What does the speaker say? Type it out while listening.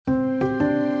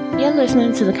You're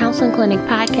listening to the Counseling Clinic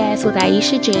podcast with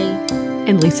Aisha J.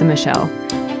 and Lisa Michelle,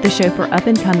 the show for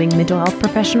up-and-coming mental health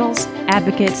professionals,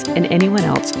 advocates, and anyone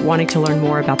else wanting to learn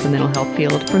more about the mental health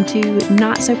field from two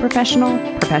not-so-professional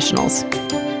professionals.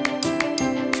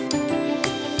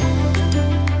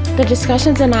 The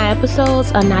discussions in our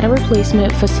episodes are not a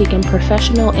replacement for seeking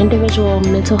professional individual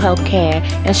mental health care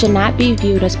and should not be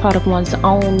viewed as part of one's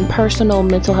own personal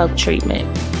mental health treatment.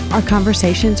 Our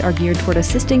conversations are geared toward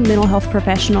assisting mental health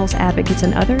professionals, advocates,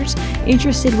 and others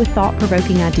interested with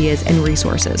thought-provoking ideas and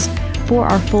resources. For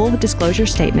our full disclosure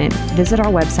statement, visit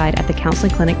our website at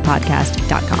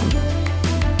thecounselingclinicpodcast.com.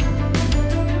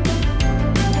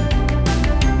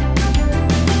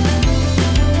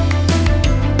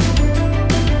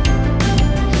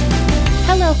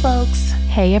 Hello, folks.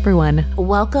 Hey, everyone.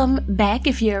 Welcome back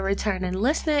if you're a returning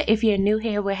listener. If you're new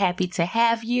here, we're happy to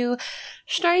have you.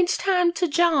 Strange time to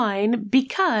join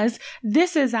because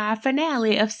this is our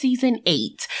finale of season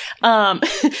 8.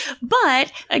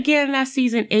 But again, that's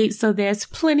season 8, so there's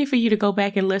plenty for you to go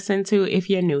back and listen to if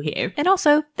you're new here. And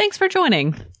also, thanks for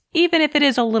joining, even if it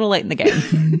is a little late in the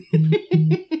game.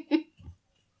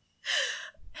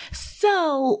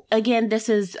 So, again, this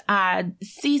is our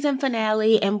season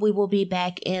finale, and we will be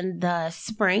back in the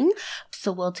spring.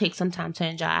 So we'll take some time to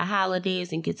enjoy our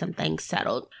holidays and get some things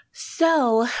settled.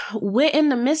 So, we're in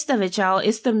the midst of it, y'all.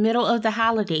 It's the middle of the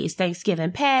holidays.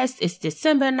 Thanksgiving passed. It's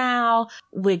December now.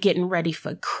 We're getting ready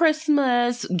for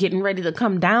Christmas, getting ready to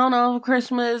come down on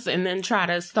Christmas, and then try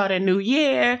to start a new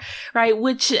year, right?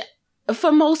 Which,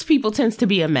 for most people, tends to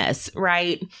be a mess,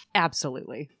 right?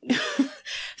 Absolutely.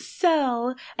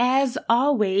 So, as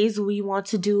always, we want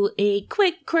to do a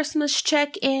quick Christmas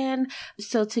check-in.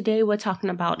 So today we're talking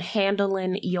about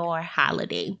handling your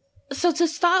holiday. So to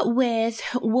start with,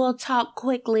 we'll talk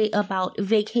quickly about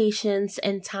vacations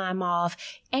and time off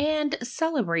and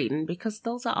celebrating because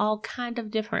those are all kind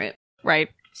of different. Right.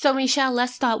 So Michelle,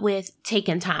 let's start with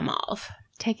taking time off.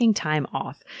 Taking time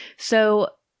off. So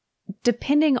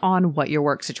depending on what your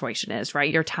work situation is,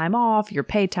 right? Your time off, your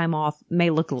paid time off may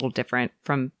look a little different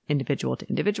from individual to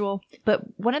individual. But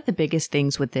one of the biggest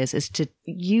things with this is to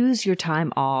use your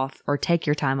time off or take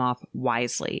your time off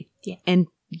wisely. Yeah. And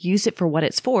use it for what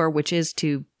it's for, which is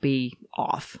to be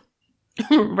off.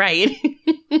 Right.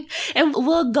 And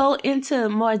we'll go into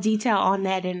more detail on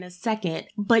that in a second.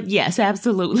 But yes,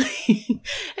 absolutely.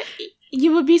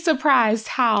 You would be surprised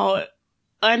how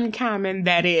uncommon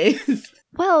that is.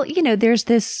 Well, you know, there's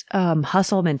this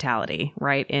hustle mentality,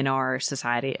 right, in our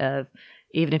society of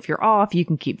even if you're off, you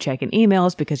can keep checking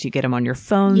emails because you get them on your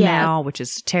phone now, which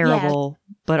is terrible,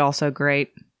 but also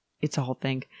great. It's a whole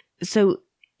thing. So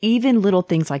even little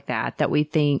things like that we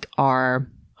think are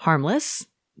harmless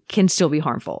can still be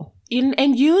harmful.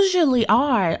 And usually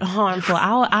are harmful.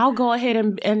 I'll go ahead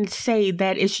and say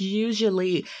that it's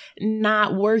usually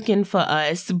not working for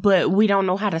us, but we don't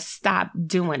know how to stop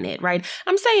doing it, right?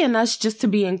 I'm saying us just to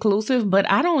be inclusive, but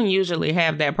I don't usually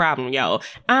have that problem, y'all.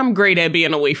 I'm great at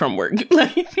being away from work.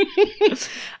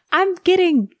 I'm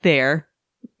getting there.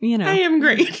 You know. I am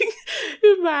great.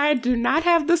 I do not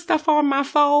have the stuff on my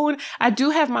phone. I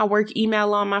do have my work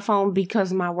email on my phone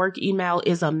because my work email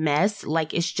is a mess.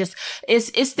 Like it's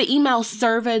the email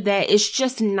server that is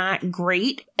just not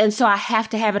great. And so I have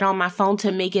to have it on my phone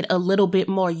to make it a little bit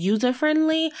more user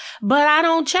friendly, but I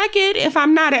don't check it if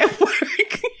I'm not at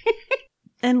work.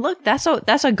 And look, that's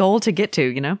a goal to get to,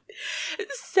 you know?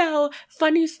 So,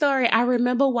 funny story. I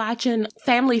remember watching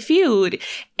Family Feud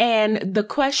and the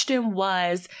question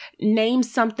was, name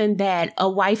something that a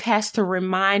wife has to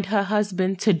remind her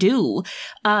husband to do.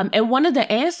 And one of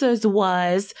the answers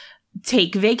was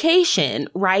take vacation,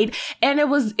 right? And it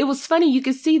was funny. You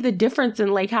could see the difference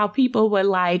in like how people were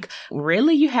like,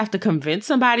 really? You have to convince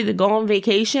somebody to go on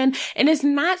vacation? And it's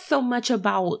not so much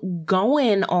about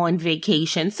going on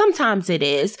vacation. Sometimes it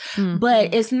is,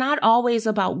 but it's not always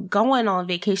about going on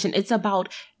vacation. It's about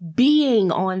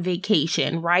being on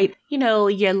vacation, right? You know,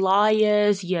 your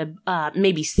lawyers, your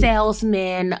maybe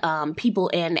salesmen, people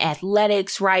in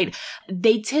athletics, right?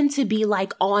 They tend to be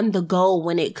like on the go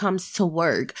when it comes to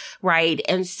work, right?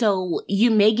 And so you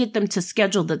may get them to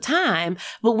schedule the time,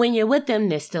 but when you're with them,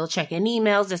 they're still checking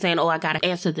emails. They're saying, oh, I got to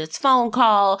answer this phone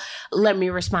call. Let me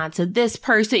respond to this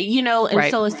person, you know?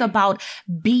 And so it's about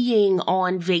being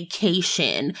on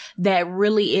vacation that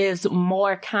really is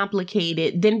more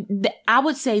complicated than I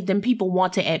would say than people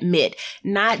want to admit.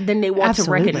 Not than they want to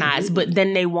recognize, but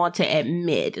then they want to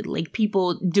admit. Like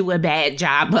people do a bad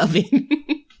job of it.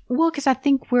 Well, because I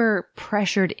think we're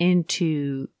pressured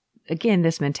into, again,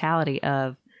 this mentality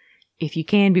of if you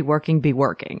can be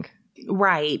working.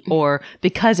 Right. Or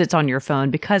because it's on your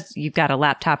phone, because you've got a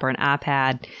laptop or an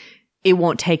iPad, it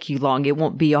won't take you long. It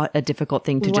won't be a difficult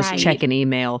thing to just check an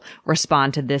email,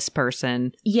 respond to this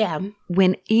person. Yeah.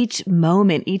 When each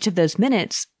moment, each of those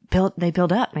minutes, they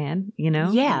build up, man, you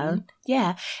know? Yeah.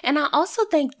 Yeah. And I also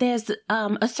think there's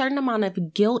a certain amount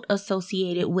of guilt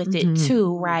associated with it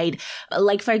too, right?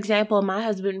 Like, for example, my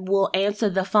husband will answer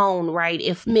the phone, right?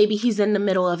 If maybe he's in the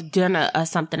middle of dinner or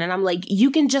something, and I'm like,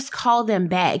 you can just call them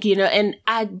back, you know? And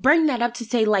I bring that up to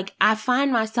say, like, I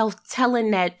find myself telling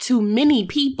that to many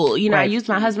people. You know, I use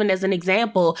my husband as an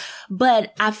example,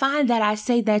 but I find that I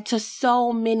say that to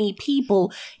so many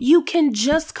people. You can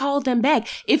just call them back.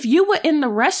 If you were in the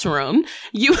restroom,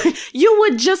 you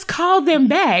would just call them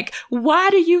back. Why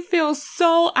do you feel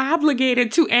so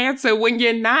obligated to answer when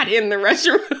you're not in the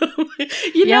restroom?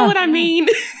 You know what I mean?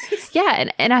 Yeah.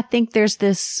 And I think there's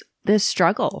this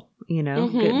struggle, you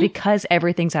know, because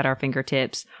everything's at our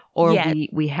fingertips, or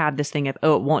we have this thing of,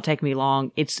 oh, it won't take me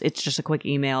long. It's just a quick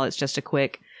email. It's just a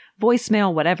quick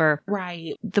voicemail, whatever.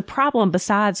 Right. The problem,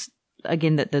 besides,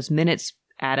 again, that those minutes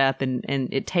add up and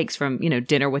it takes from, you know,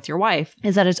 dinner with your wife,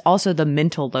 is that it's also the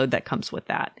mental load that comes with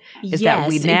that. Is that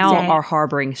we now are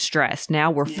harboring stress.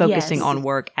 Now we're focusing on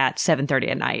work at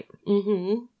 7:30 at night.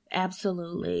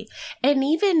 Absolutely. And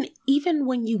even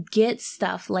when you get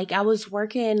stuff, like I was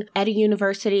working at a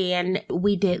university and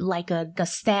we did like the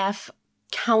staff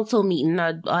council meeting.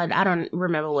 I don't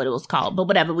remember what it was called, but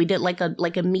whatever. We did like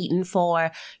a meeting for,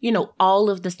 you know, all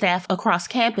of the staff across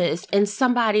campus. And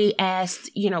somebody asked,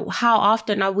 you know, how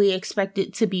often are we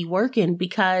expected to be working?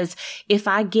 Because if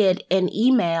I get an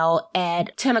email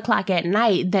at 10 o'clock at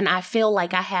night, then I feel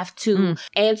like I have to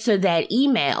answer that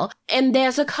email. And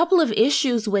there's a couple of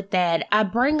issues with that. I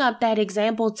bring up that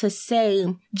example to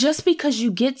say, just because you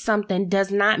get something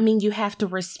does not mean you have to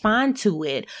respond to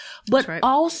it. But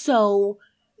also,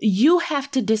 you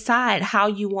have to decide how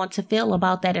you want to feel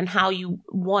about that and how you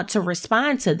want to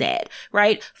respond to that,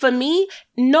 right? For me,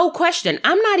 no question.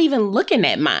 I'm not even looking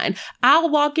at mine. I'll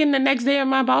walk in the next day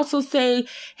and my boss will say,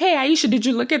 hey, Aisha, did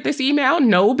you look at this email?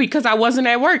 No, because I wasn't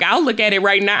at work. I'll look at it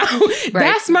right now.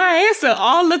 That's my answer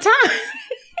all the time.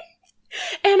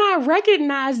 And I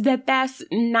recognize that that's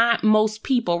not most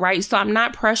people, right? So I'm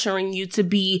not pressuring you to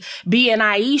be an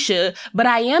Aisha, but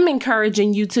I am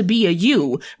encouraging you to be a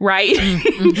you, right?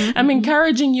 I'm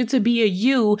encouraging you to be a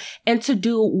you and to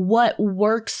do what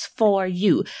works for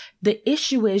you. The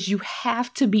issue is you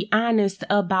have to be honest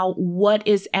about what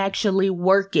is actually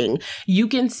working. You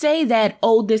can say that,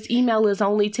 oh, this email is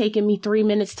only taking me 3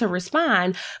 minutes to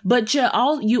respond, but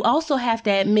you also have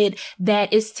to admit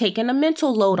that it's taking a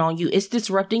mental load on you. It's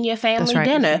disrupting your family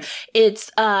dinner. It's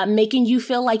making you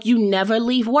feel like you never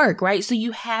leave work, right? So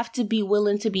you have to be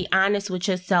willing to be honest with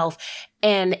yourself.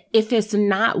 And if it's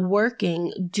not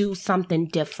working, do something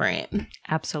different.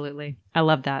 Absolutely. I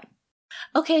love that.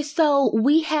 Okay, so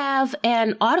we have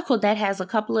an article that has a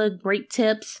couple of great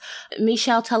tips.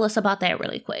 Michelle, tell us about that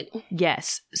really quick.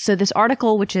 Yes. So this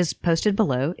article, which is posted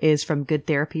below, is from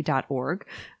goodtherapy.org,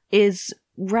 is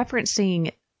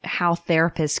referencing how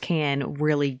therapists can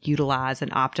really utilize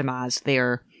and optimize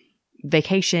their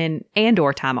vacation and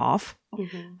or time off.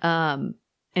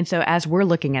 And so as we're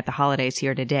looking at the holidays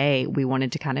here today, we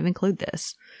wanted to kind of include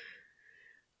this.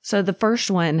 So the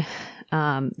first one,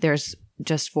 there's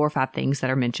just 4 or 5 things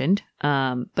that are mentioned.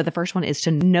 But the first one is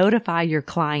to notify your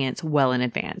clients well in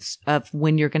advance of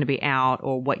when you're going to be out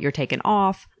or what you're taking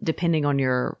off. Depending on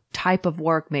your type of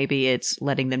work, maybe it's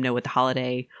letting them know what the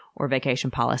holiday or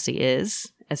vacation policy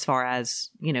is, as far as,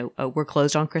 you know, we're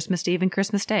closed on Christmas Eve and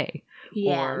Christmas Day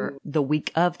or the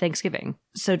week of Thanksgiving.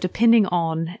 So depending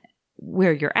on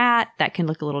where you're at, that can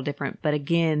look a little different. But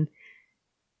again,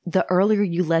 the earlier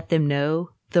you let them know,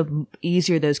 the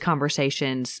easier those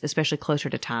conversations, especially closer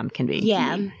to time, can be.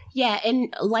 Yeah.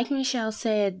 And like Michelle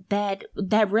said, that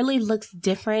really looks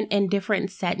different in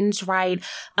different settings, right?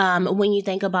 When you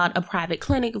think about a private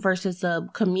clinic versus a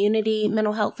community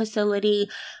mental health facility,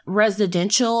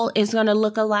 residential is going to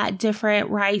look a lot different,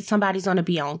 right? Somebody's going to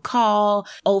be on call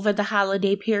over the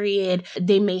holiday period.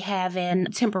 They may have in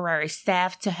temporary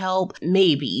staff to help.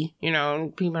 Maybe, you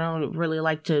know, people don't really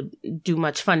like to do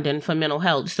much funding for mental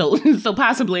health. So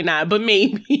possibly not, but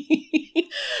maybe.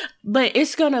 But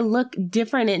it's going to look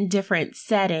different in different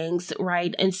settings,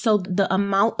 right? And so the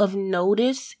amount of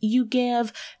notice you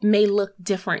give may look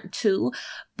different too.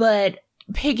 But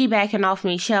piggybacking off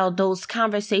Michelle, those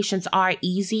conversations are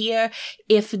easier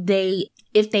if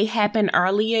they happen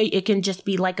earlier. It can just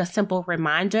be like a simple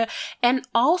reminder. And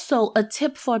also a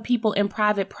tip for people in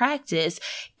private practice,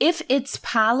 if it's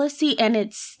policy and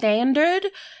it's standard,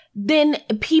 then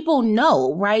people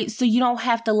know, right? So you don't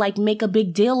have to like make a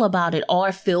big deal about it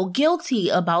or feel guilty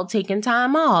about taking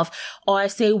time off or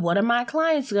say, what are my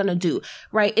clients going to do,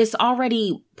 right? It's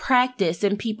already practice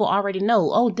and people already know,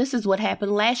 oh, this is what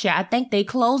happened last year. I think they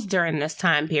closed during this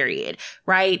time period,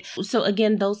 right? So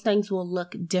again, those things will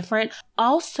look different.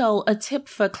 Also, a tip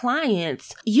for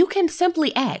clients, you can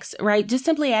simply ask, right? Just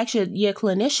simply ask your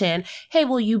clinician, hey,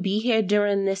 will you be here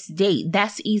during this date?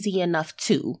 That's easy enough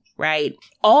too, right?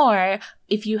 Or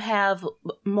if you have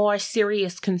more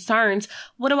serious concerns,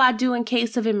 what do I do in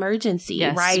case of emergency,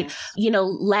 yes, right? Yes.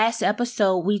 Last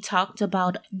episode, we talked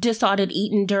about disordered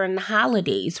eating during the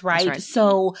holidays, right? That's right.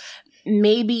 So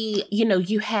maybe,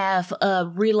 you have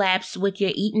a relapse with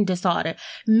your eating disorder.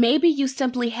 Maybe you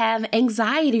simply have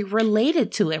anxiety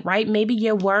related to it, right? Maybe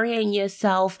you're worrying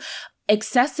yourself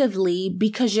excessively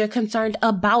because you're concerned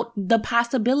about the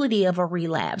possibility of a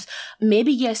relapse.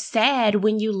 Maybe you're sad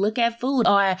when you look at food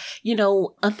or,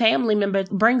 a family member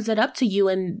brings it up to you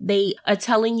and they are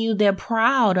telling you they're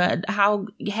proud or how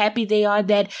happy they are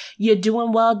that you're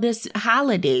doing well this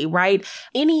holiday, right?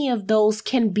 Any of those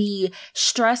can be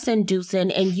stress inducing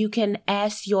and you can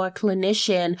ask your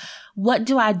clinician, what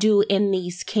do I do in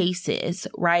these cases,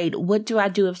 right? What do I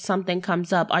do if something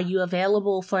comes up? Are you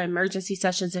available for emergency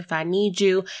sessions if I need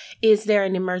you? Is there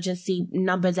an emergency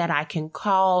number that I can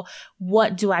call?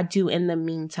 What do I do in the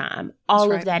meantime?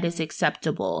 All of that is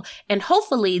acceptable. And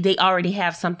hopefully they already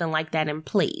have something like that in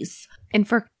place. And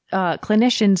for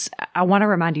clinicians, I want to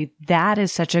remind you that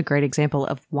is such a great example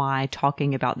of why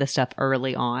talking about this stuff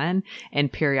early on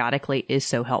and periodically is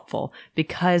so helpful,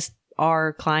 because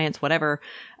our clients, whatever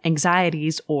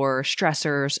anxieties or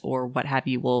stressors or what have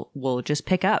you, will just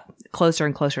pick up closer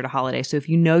and closer to holiday. So if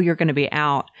you know you're going to be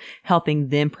out, helping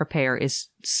them prepare is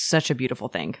such a beautiful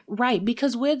thing. Right,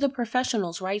 because we're the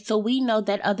professionals, right? So we know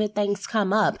that other things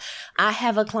come up. I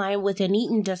have a client with an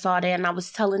eating disorder and I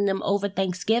was telling them over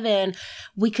Thanksgiving,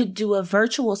 we could do a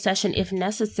virtual session if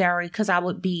necessary because I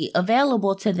would be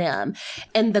available to them.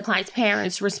 And the client's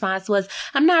parents' response was,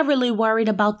 I'm not really worried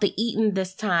about the eating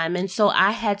this time. And so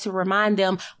I had to remind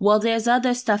them, well, there's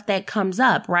other stuff that comes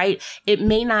up, right? It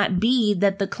may not be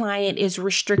that the client is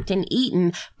restricting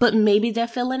eating, but maybe they're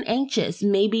feeling anxious.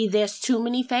 Maybe there's too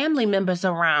many family members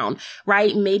around,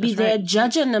 right? Maybe they're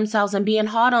judging themselves and being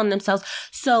hard on themselves.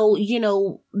 So,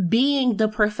 being the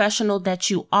professional that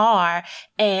you are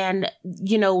and,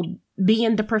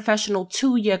 being the professional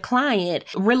to your client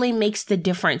really makes the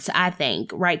difference, I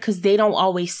think, right? Because they don't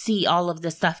always see all of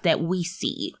the stuff that we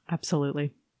see.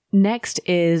 Absolutely. Next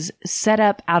is set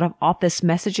up out of office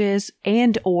messages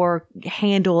and or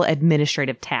handle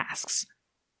administrative tasks.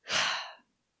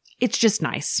 It's just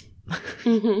nice.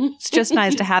 Mm-hmm. It's just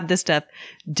nice to have this stuff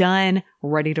done,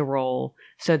 ready to roll,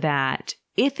 so that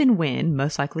if and when,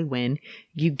 most likely when,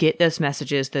 you get those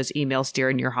messages, those emails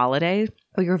during your holiday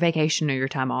or your vacation or your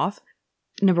time off,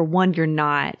 number one, you're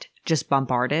not just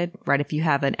bombarded, right? If you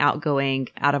have an outgoing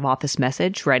out of office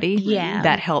message ready,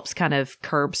 that helps kind of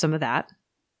curb some of that.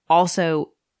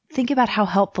 Also, think about how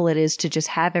helpful it is to just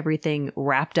have everything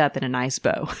wrapped up in a nice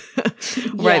bow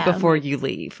right before you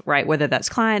leave, right? Whether that's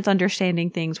clients understanding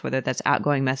things, whether that's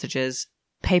outgoing messages,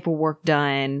 paperwork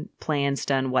done, plans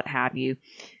done, what have you.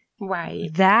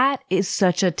 Right. That is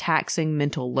such a taxing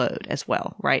mental load as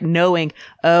well, right? Knowing,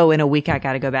 in a week I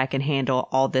got to go back and handle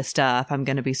all this stuff. I'm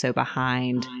going to be so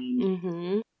behind.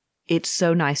 Mm-hmm. It's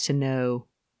so nice to know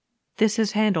this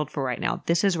is handled for right now.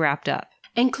 This is wrapped up.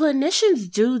 And clinicians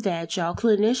do that, y'all.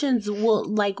 Clinicians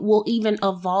will even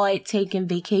avoid taking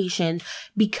vacations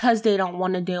because they don't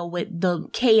want to deal with the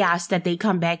chaos that they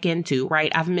come back into,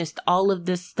 right? I've missed all of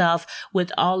this stuff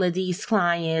with all of these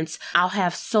clients. I'll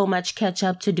have so much catch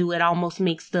up to do. It almost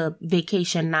makes the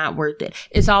vacation not worth it.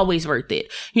 It's always worth it.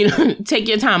 Take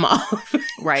your time off.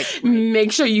 Right.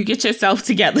 Make sure you get yourself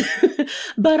together.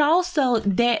 But also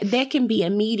there can be a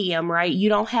medium, right? You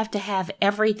don't have to have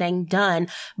everything done,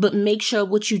 but make sure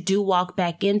what you do walk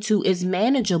back into is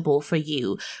manageable for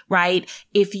you, right?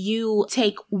 If you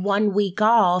take 1 week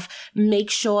off,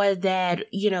 make sure that,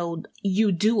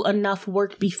 you do enough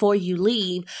work before you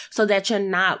leave so that you're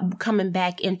not coming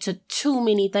back into too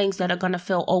many things that are going to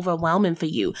feel overwhelming for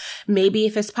you. Maybe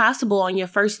if it's possible on your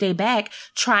first day back,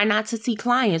 try not to see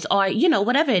clients or,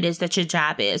 whatever it is that your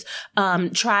job is.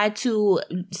 Try to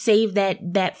save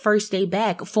that first day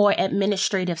back for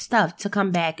administrative stuff to come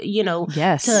back,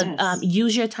 yes.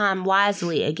 use your time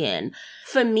wisely again.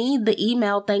 For me, the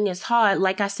email thing is hard.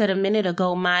 Like I said a minute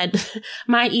ago, my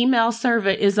email server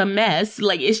is a mess.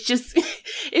 Like it's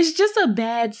just a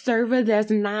bad server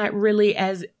that's not really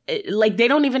as, like, they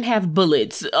don't even have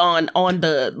bullets on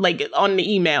the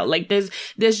email. Like there's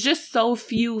just so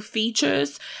few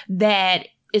features that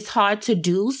it's hard to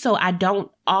do. So I don't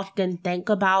often think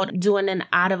about doing an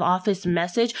out of office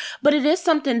message, but it is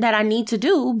something that I need to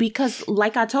do because,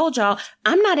 like I told y'all,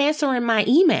 I'm not answering my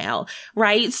email,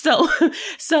 right? So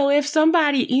if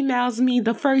somebody emails me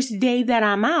the first day that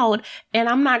I'm out and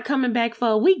I'm not coming back for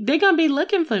a week, they're going to be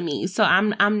looking for me. So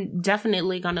I'm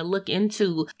definitely going to look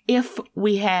into if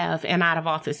we have an out of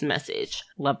office message.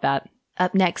 Love that.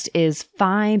 Up next is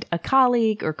find a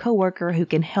colleague or coworker who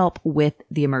can help with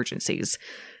the emergencies.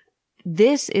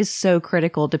 This is so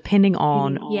critical depending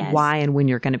on why and when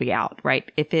you're going to be out, right?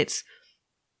 If it's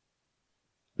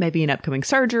maybe an upcoming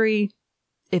surgery,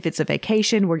 if it's a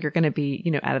vacation where you're going to be,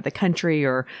 out of the country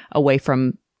or away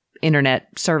from internet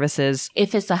services.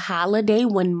 If it's a holiday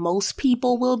when most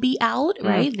people will be out,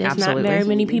 right? There's absolutely. Not very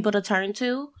many people to turn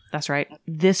to. That's right.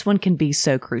 This one can be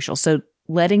so crucial. So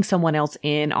letting someone else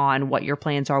in on what your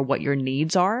plans are, what your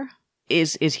needs are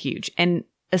is huge. And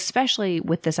especially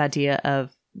with this idea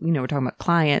of, we're talking about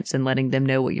clients and letting them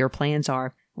know what your plans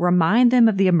are, remind them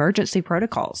of the emergency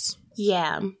protocols.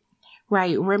 Yeah.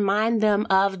 Right. Remind them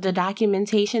of the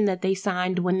documentation that they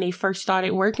signed when they first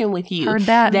started working with you. Heard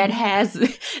that. That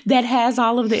has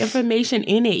all of the information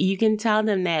in it. You can tell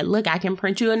them that, look, I can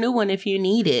print you a new one if you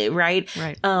need it. Right.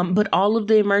 Right. But all of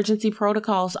the emergency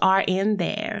protocols are in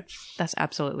there. That's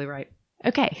absolutely right.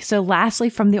 Okay. So lastly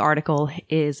from the article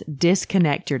is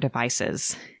disconnect your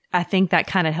devices. I think that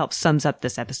kind of helps sums up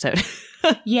this episode.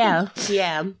 Yeah.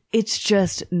 It's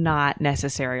just not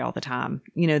necessary all the time.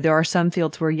 There are some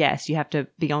fields where, yes, you have to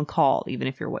be on call, even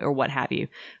if you're, or what have you.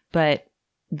 But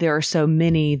there are so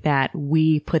many that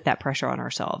we put that pressure on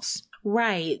ourselves.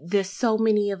 Right. There's so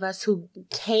many of us who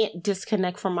can't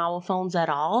disconnect from our phones at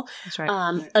all. That's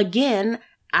right. Again,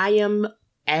 I am,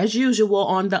 as usual,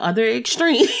 on the other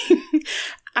extreme.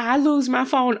 I lose my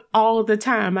phone all the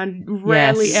time. I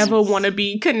rarely ever want to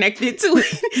be connected to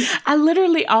it. I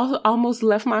literally almost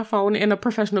left my phone in a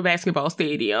professional basketball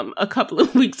stadium a couple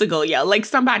of weeks ago. Yeah, like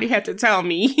somebody had to tell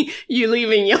me, you're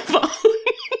leaving your phone.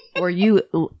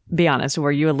 Be honest,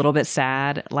 were you a little bit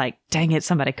sad? Like, dang it,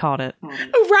 somebody caught it.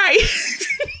 Right.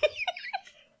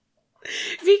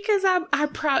 Because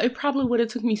it probably would have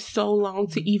took me so long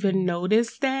to even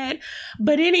notice that.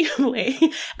 But anyway,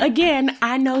 again,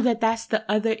 I know that that's the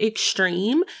other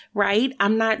extreme, right?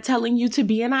 I'm not telling you to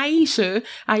be an Aisha.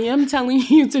 I am telling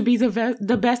you to be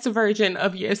the best version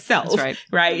of yourself. That's right.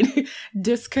 Right?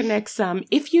 Disconnect some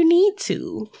if you need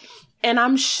to. And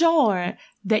I'm sure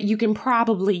that you can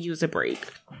probably use a break.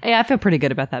 Yeah, I feel pretty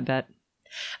good about that bet.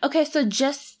 Okay, so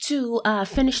just to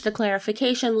finish the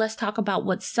clarification, let's talk about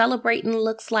what celebrating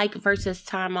looks like versus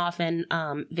time off and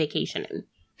vacationing.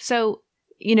 So,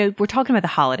 we're talking about the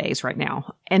holidays right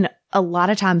now. And a lot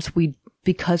of times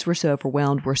because we're so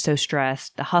overwhelmed, we're so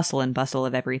stressed, the hustle and bustle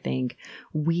of everything,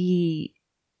 we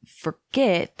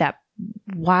forget that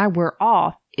why we're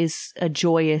off is a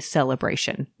joyous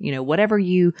celebration. Whatever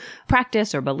you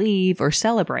practice or believe or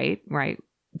celebrate, right?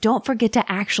 Don't forget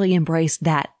to actually embrace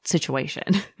that situation,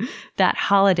 that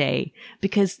holiday,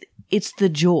 because it's the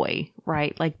joy,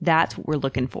 right? Like that's what we're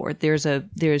looking for. There's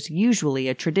usually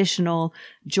a traditional,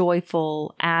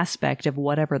 joyful aspect of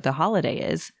whatever the holiday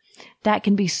is that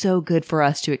can be so good for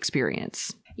us to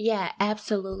experience. Yeah,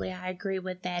 absolutely. I agree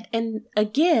with that. And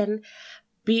again,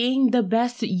 being the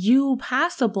best you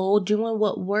possible, doing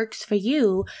what works for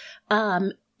you,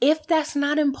 if that's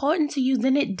not important to you,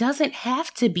 then it doesn't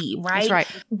have to be, right? That's right.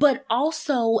 But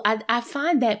also, I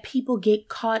find that people get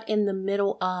caught in the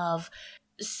middle of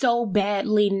so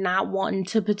badly not wanting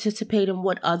to participate in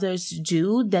what others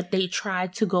do that they try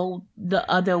to go the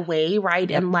other way, right?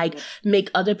 Yep. And like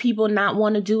make other people not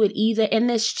want to do it either.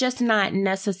 And it's just not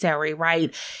necessary,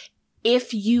 right?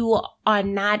 If you are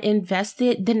not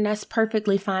invested, then that's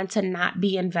perfectly fine to not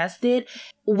be invested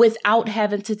without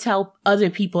having to tell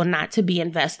other people not to be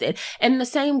invested. And the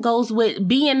same goes with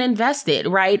being invested,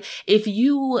 right? If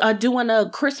you are doing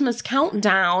a Christmas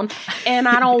countdown and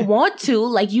I don't want to,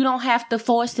 like you don't have to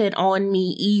force it on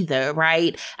me either,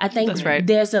 right? I think that's right.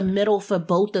 There's a middle for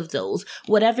both of those.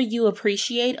 Whatever you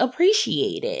appreciate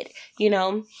it,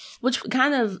 which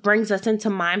kind of brings us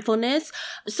into mindfulness.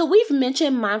 So we've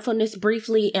mentioned mindfulness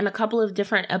briefly in a couple of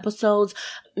different episodes.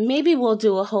 maybe we'll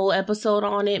do a whole episode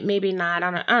on it. Maybe not.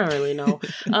 I don't really know.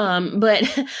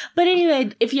 But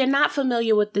anyway, if you're not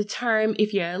familiar with the term,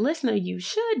 if you're a listener, you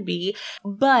should be.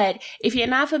 But if you're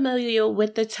not familiar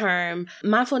with the term,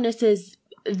 mindfulness is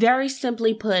very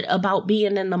simply put about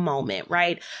being in the moment,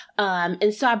 right?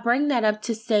 And so I bring that up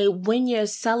to say when you're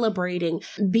celebrating,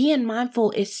 being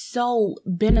mindful is so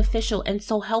beneficial and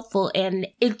so helpful, and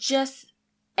it just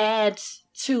adds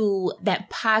to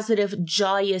that positive,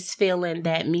 joyous feeling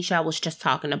that Misha was just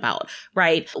talking about,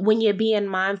 right? When you're being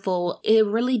mindful, it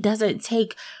really doesn't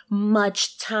take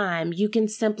much time. You can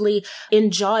simply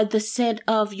enjoy the scent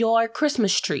of your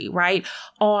Christmas tree, right?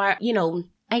 Or,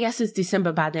 I guess it's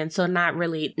December by then, so not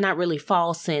really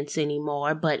fall scents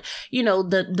anymore, but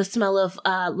the smell of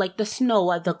like the snow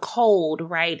or the cold,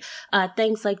 right?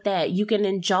 Things like that. You can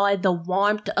enjoy the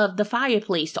warmth of the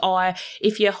fireplace, or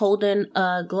if you're holding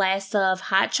a glass of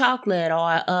hot chocolate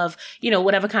or of,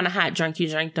 whatever kind of hot drink you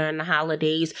drink during the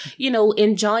holidays,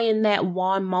 enjoying that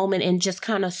warm moment and just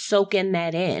kind of soaking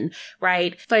that in,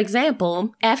 right? For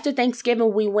example, after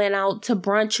Thanksgiving, we went out to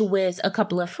brunch with a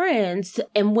couple of friends,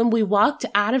 and when we walked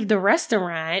out of the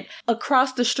restaurant,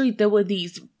 across the street, there were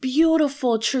these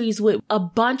beautiful trees with a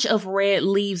bunch of red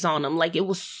leaves on them. Like, it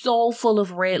was so full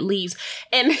of red leaves.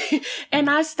 And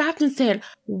I stopped and said,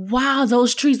 wow,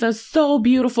 those trees are so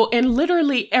beautiful. And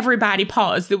literally everybody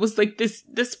paused. It was like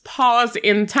this pause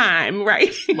in time,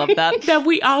 right? Love that. That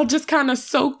we all just kind of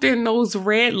soaked in those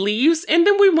red leaves. And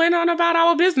then we went on about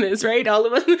our business, right? All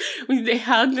of us, we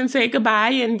hugged and said goodbye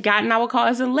and got in our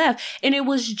cars and left. And it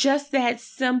was just that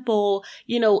simple,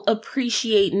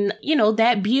 appreciating,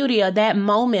 that beauty or that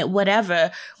moment,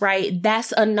 whatever, right?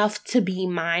 That's enough to be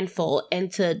mindful and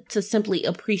to simply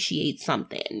appreciate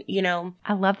something,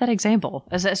 I love that example,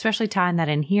 especially tying that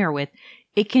in here with,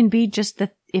 it can be just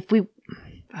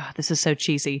this is so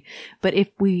cheesy, but if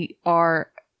we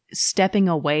are stepping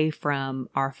away from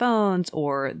our phones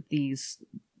or these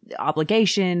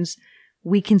obligations,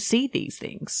 we can see these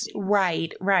things.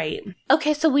 Right.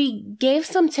 Okay, so we gave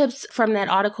some tips from that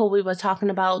article we were talking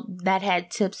about that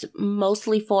had tips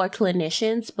mostly for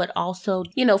clinicians, but also,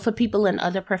 for people in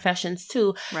other professions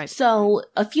too. Right. So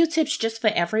a few tips just for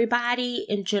everybody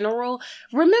in general.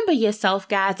 Remember yourself,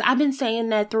 guys. I've been saying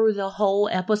that through the whole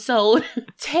episode.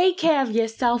 Take care of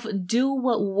yourself. Do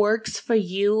what works for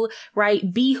you,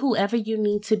 right? Be whoever you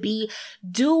need to be.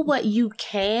 Do what you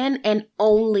can and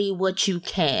only what you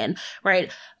can, right?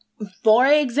 For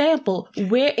example,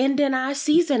 we're ending our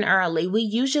season early. We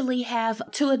usually have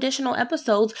 2 additional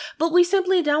episodes, but we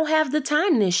simply don't have the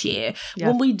time this year. Yeah.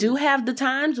 When we do have the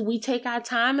times, we take our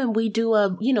time and we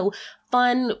do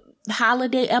fun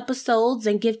holiday episodes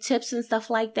and give tips and stuff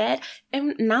like that.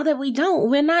 And now that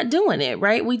we're not doing it,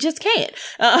 right? We just can't.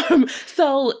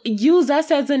 So use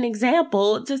us as an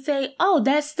example to say, oh,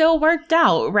 that still worked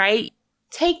out, right?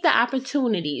 Take the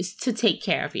opportunities to take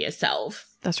care of yourself.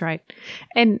 That's right.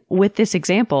 And with this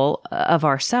example of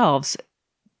ourselves,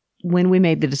 when we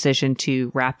made the decision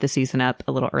to wrap the season up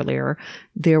a little earlier,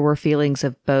 there were feelings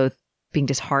of both being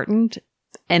disheartened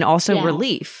and also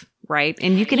relief, right?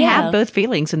 And you can have both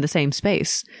feelings in the same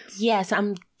space. Yes,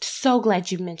 I'm so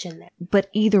glad you mentioned that. But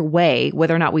either way,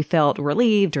 whether or not we felt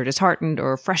relieved or disheartened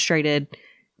or frustrated,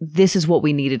 this is what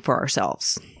we needed for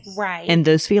ourselves. Right. And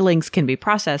those feelings can be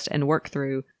processed and worked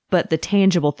through, but the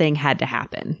tangible thing had to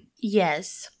happen.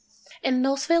 Yes. And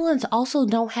those feelings also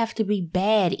don't have to be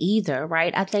bad either,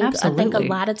 right? I think a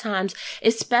lot of times,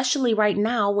 especially right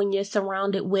now when you're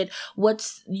surrounded with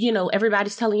what's,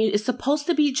 everybody's telling you it's supposed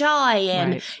to be joy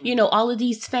and, all of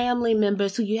these family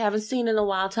members who you haven't seen in a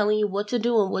while telling you what to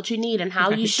do and what you need and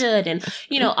how you should and,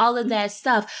 all of that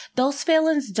stuff. Those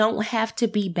feelings don't have to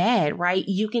be bad, right?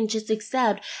 You can just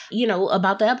accept,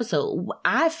 about the episode.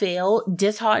 I feel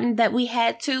disheartened that we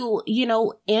had to,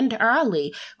 end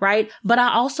early, right? But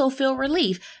I also feel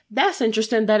relief. That's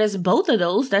interesting that it's both of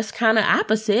those. That's kind of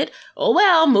opposite. Oh,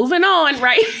 well, moving on,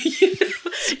 right?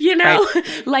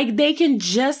 Right. Like they can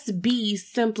just be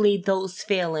simply those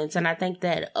feelings. And I think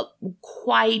that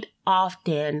quite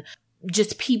often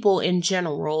just people in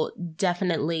general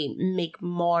definitely make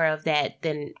more of that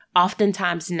than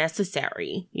oftentimes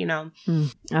necessary,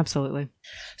 Absolutely.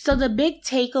 So the big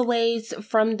takeaways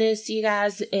from this, you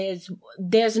guys, is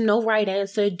there's no right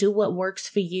answer. Do what works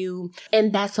for you.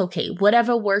 And that's okay.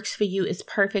 Whatever works for you is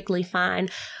perfectly fine.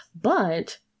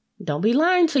 But don't be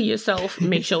lying to yourself.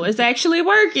 Make sure it's actually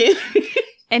working.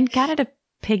 And kind of to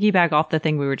piggyback off the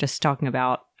thing we were just talking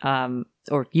about,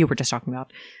 or you were just talking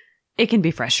about, it can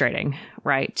be frustrating,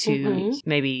 right? To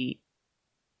maybe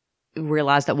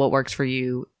realize that what works for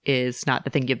you is not the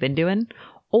thing you've been doing,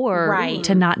 or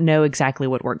to not know exactly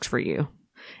what works for you.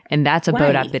 And that's a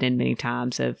boat I've been in many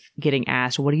times of getting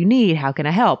asked, what do you need? How can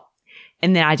I help?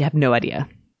 And then I have no idea.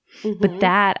 But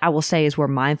that, I will say, is where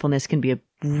mindfulness can be a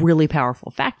really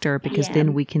powerful factor, because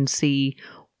then we can see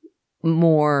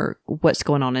more what's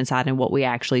going on inside and what we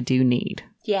actually do need.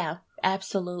 Yeah,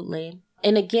 absolutely.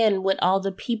 And again, with all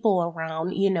the people around,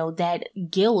 that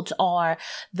guilt, or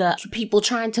the people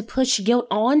trying to push guilt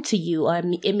onto you,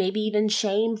 it may be even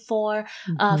shame for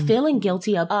feeling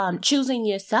guilty of choosing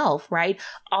yourself, right?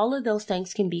 All of those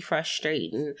things can be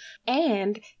frustrating.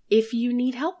 And if you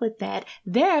need help with that,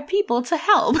 there are people to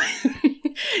help.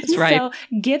 That's right. So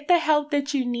get the help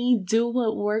that you need, do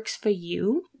what works for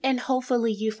you. And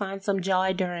hopefully you find some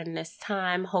joy during this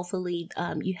time. Hopefully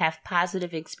you have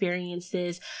positive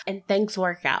experiences and things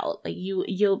work out. Like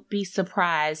you'll be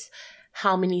surprised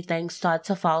how many things start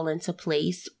to fall into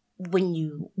place when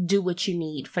you do what you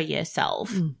need for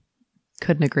yourself.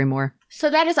 Couldn't agree more. So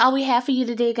that is all we have for you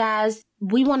today, guys.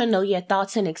 We want to know your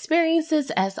thoughts and experiences.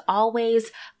 As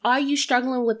always, are you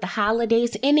struggling with the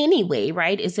holidays in any way,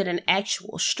 right? Is it an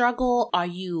actual struggle? Are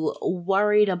you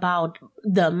worried about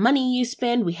the money you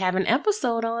spend? We have an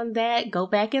episode on that. Go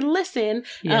back and listen.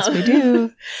 Yes, we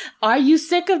do. Are you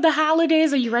sick of the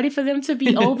holidays? Are you ready for them to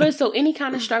be over? So any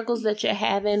kind of struggles that you're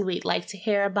having, we'd like to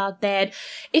hear about that.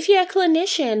 If you're a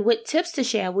clinician with tips to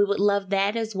share, we would love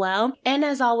that as well. And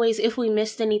as always, if we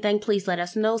missed anything, please let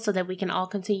us know so that we can all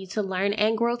continue to learn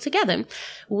and grow together.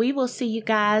 We will see you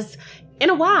guys in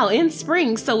a while in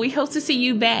spring, so we hope to see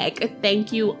you back.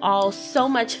 Thank you all so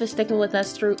much for sticking with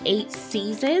us through 8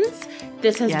 seasons.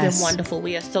 This has been wonderful.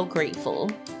 We are so grateful.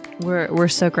 We're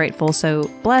so grateful, so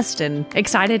blessed, and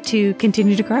excited to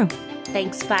continue to grow.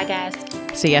 Thanks. Bye, guys.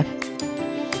 See ya.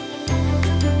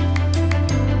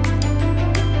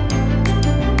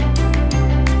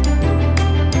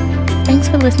 Thanks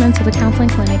for listening to The Counseling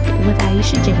Clinic with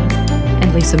Aisha J.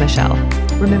 and Lisa Michelle.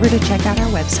 Remember to check out our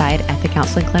website at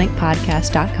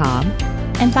thecounselingclinicpodcast.com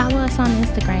and follow us on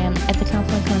Instagram at The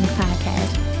Counseling Clinic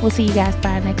Podcast. We'll see you guys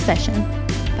by our next session.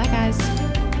 Bye, guys.